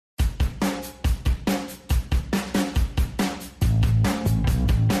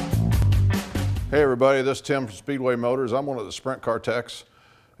Hey everybody, this is Tim from Speedway Motors. I'm one of the sprint car techs,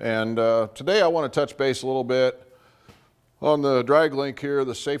 and today I want to touch base a little bit on the drag link here,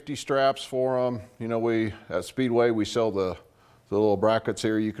 the safety straps for them. You know, we at Speedway we sell the little brackets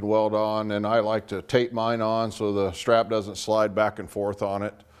here you can weld on, and I like to tape mine on so the strap doesn't slide back and forth on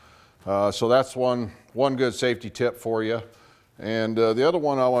it. So that's one good safety tip for you. And the other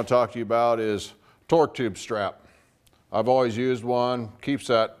one I want to talk to you about is torque tube strap. I've always used one, keeps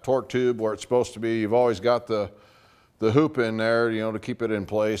that torque tube where it's supposed to be. You've always got the hoop in there, you know, to keep it in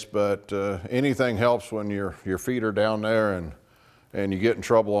place, but anything helps when your feet are down there and you get in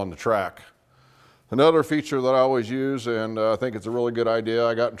trouble on the track. Another feature that I always use, and I think it's a really good idea,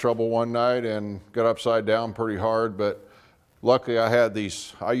 I got in trouble one night and got upside down pretty hard, but luckily I had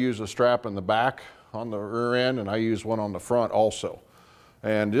these, I use a strap in the back on the rear end, and I use one on the front also.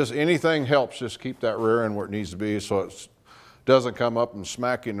 And just anything helps, just keep that rear end where it needs to be so it doesn't come up and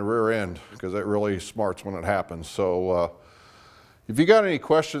smack you in the rear end, because it really smarts when it happens. So if you got any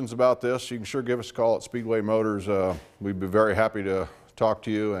questions about this, you can sure give us a call at Speedway Motors. We'd be very happy to talk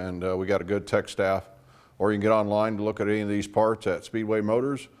to you, and we got a good tech staff. Or you can get online to look at any of these parts at Speedway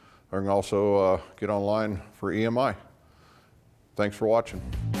Motors, or you can also get online for EMI. Thanks for watching.